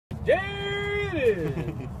There it is.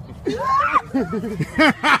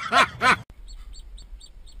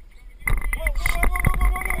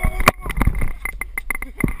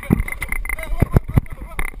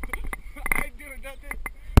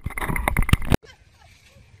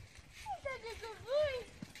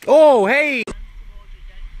 Oh, hey!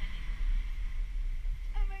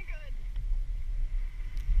 Oh my god.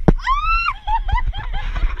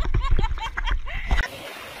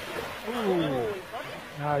 Ooh.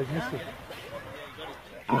 Ah, he's missed it.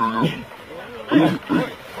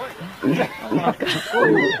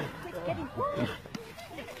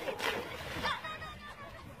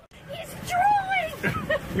 He's drooling!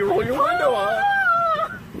 You roll your window up.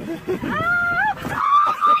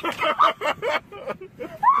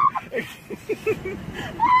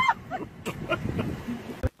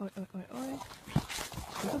 Oj, oj, oj, oj.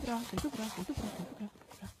 Det går bra, det går bra, det går bra, det går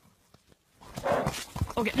bra.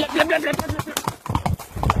 Okej, bläpp, bläpp, bläpp, bläpp, bläpp.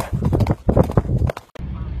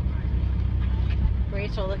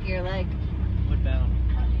 Rachel, look at your leg. Look down.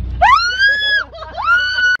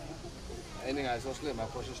 Eén ding, hij is wel slim. Hij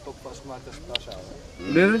heeft voor zijn stok vastgemaakt en zijn tas houden.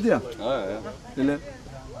 Leer het ja? Ja, ja. Leer.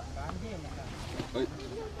 Hoi.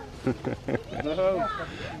 No.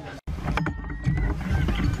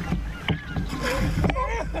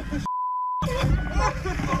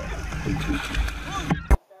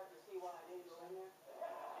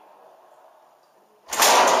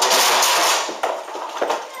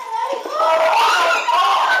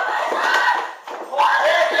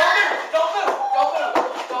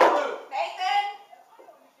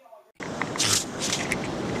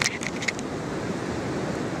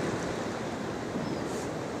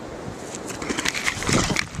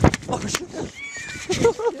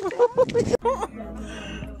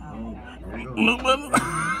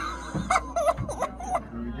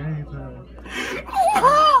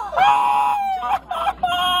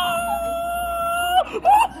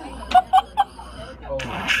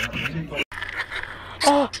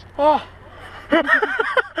 Oh.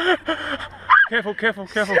 Careful, careful,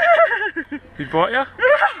 careful. He bought you?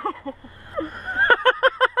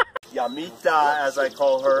 Yamita, as I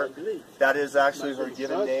call her, that is actually her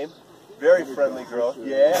given name. Very friendly girl.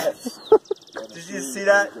 Yes. Did you see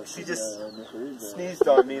that? She just sneezed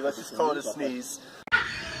on me. Let's just call it a sneeze.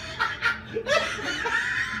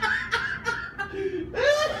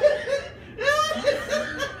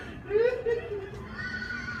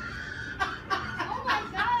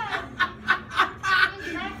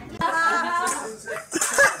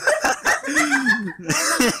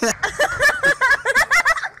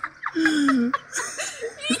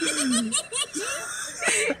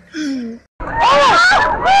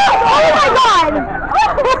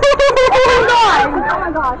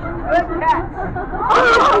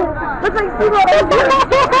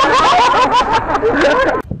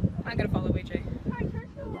 I'm gonna follow AJ.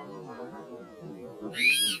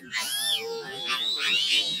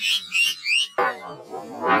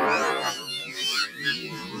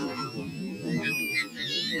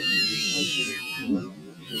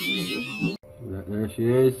 There she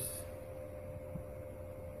is.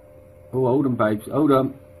 Oh, hold on, babes. Hold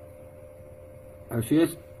on. There she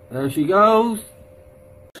is. There she goes.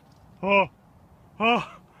 Oh. Oh.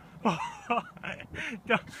 Oh.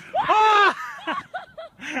 Ah!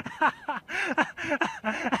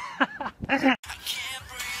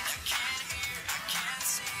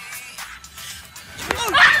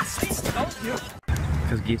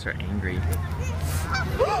 Because geese are angry.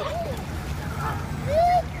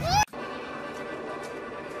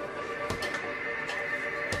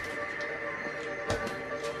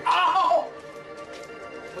 Ow!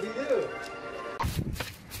 What do you do?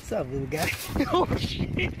 What's up, little guy? Oh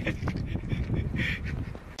shit!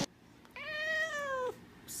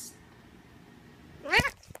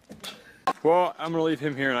 Well, I'm gonna leave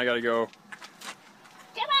him here and I gotta go.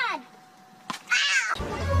 Come on!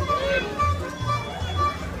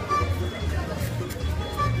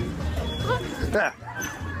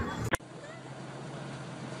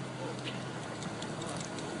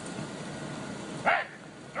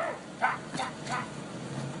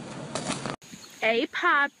 Hey,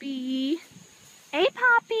 Poppy. Hey,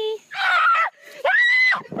 Poppy.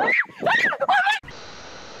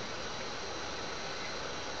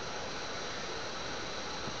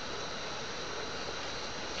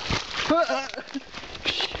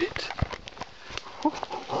 Shit.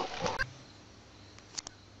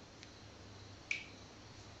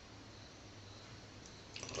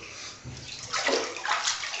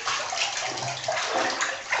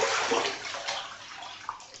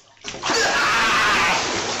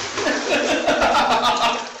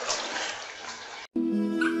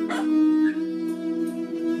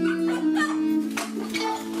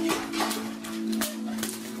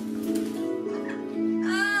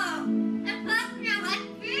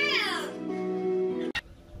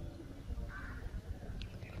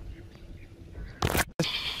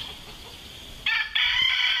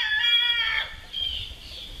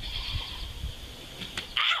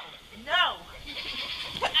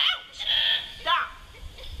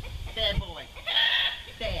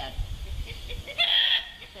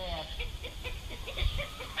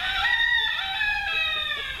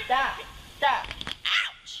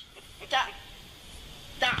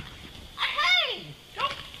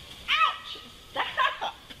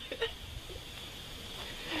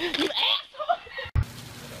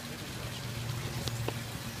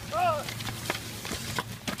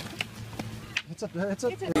 It's up. It's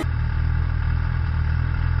up.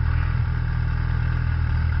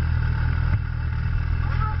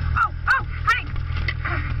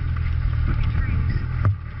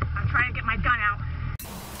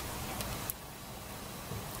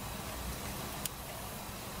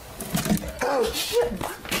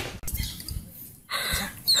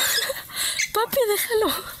 Papi, déjalo.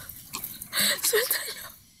 Suéltalo.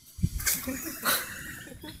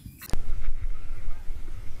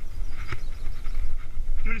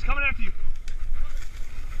 Dude, he's coming after you.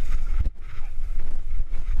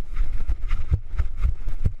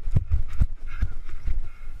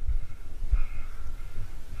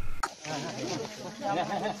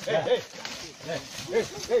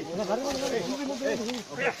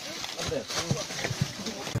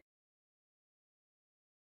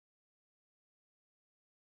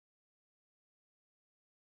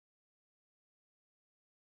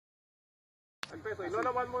 Y no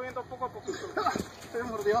lo van moviendo poco a poco. ¿Se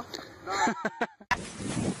mordió?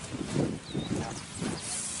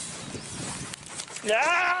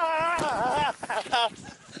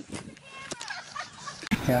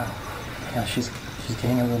 Yeah, she's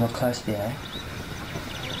getting a little close there.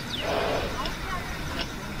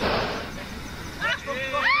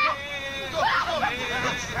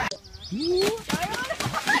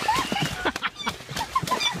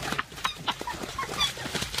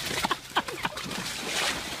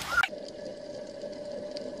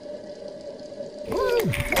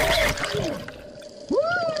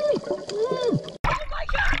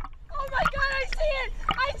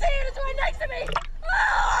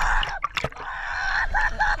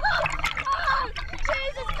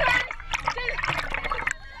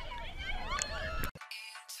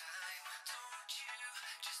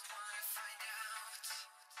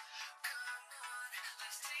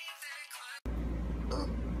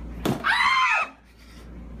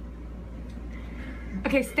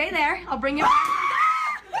 Okay, stay there. I'll bring you back.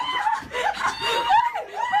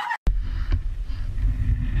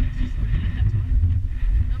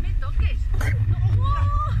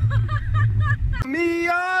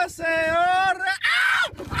 Mia señor.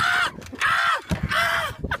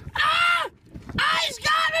 He's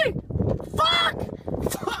got me! Fuck!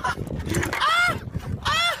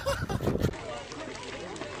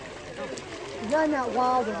 You're not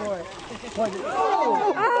wild horse. Oh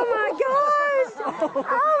my gosh! Oh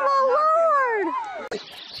my lord!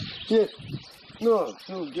 Нет,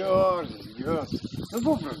 ну, Георгий. Ну,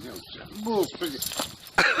 бубр.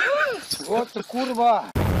 Вот ты, курва.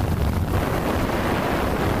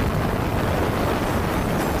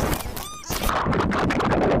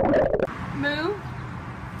 Move.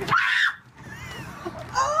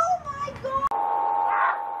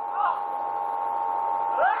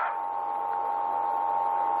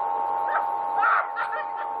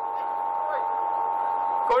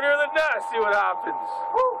 Go near the nest, see what happens.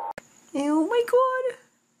 Oh my god.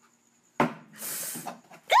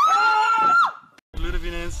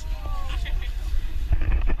 Lurvinens.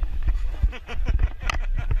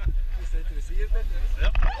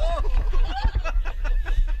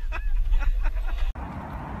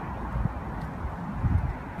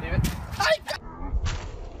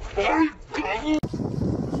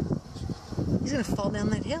 He's gonna fall down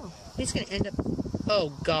that hill. He's gonna end up.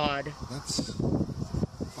 Oh God. That's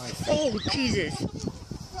Oh Jesus.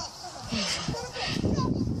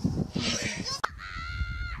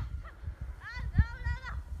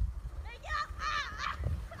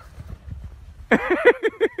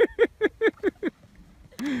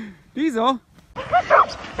 Diesel.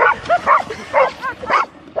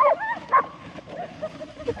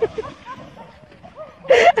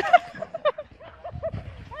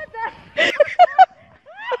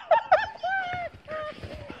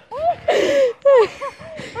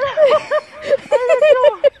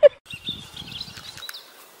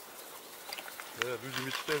 Люди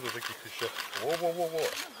мечтают о таких вещах. Во-во-во-во.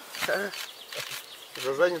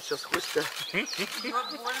 За задницу сейчас хвостя.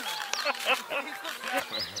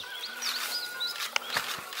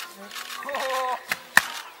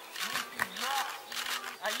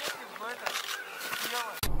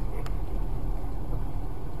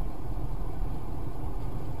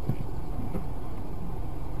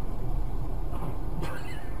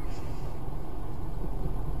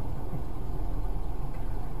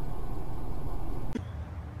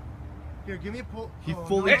 Here, give me a pull. He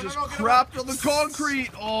fully just crapped on the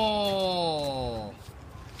concrete. Oh.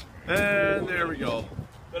 And there we go.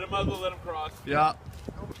 Let him muzzle, let him cross. Yeah.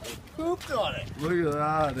 Pooped on it. Look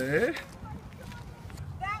at that, eh?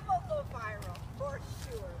 That will go viral for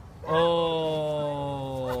sure. Oh,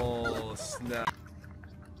 snap.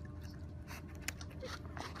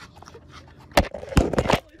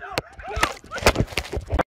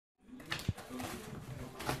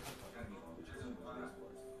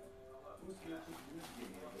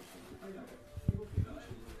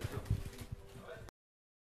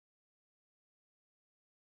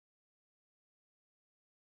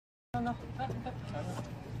 Oh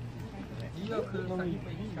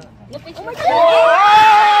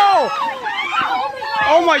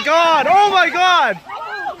my god! Oh my god!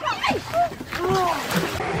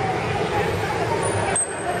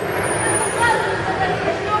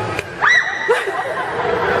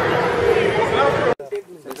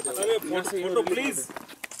 Photo please.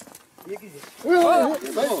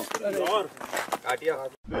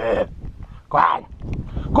 Quack!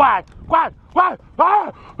 Quack! Quack! Quack!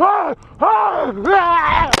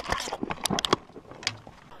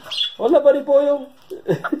 Hola, paripollo.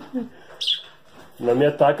 No me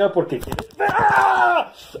ataca porque quiere.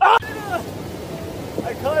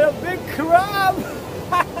 I caught a big crab.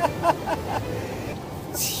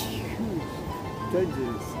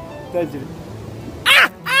 Dangerous. Dangerous.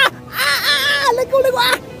 Let go, let go.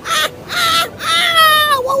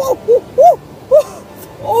 Whoa, whoa, whoa, whoa.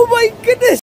 Oh my goodness.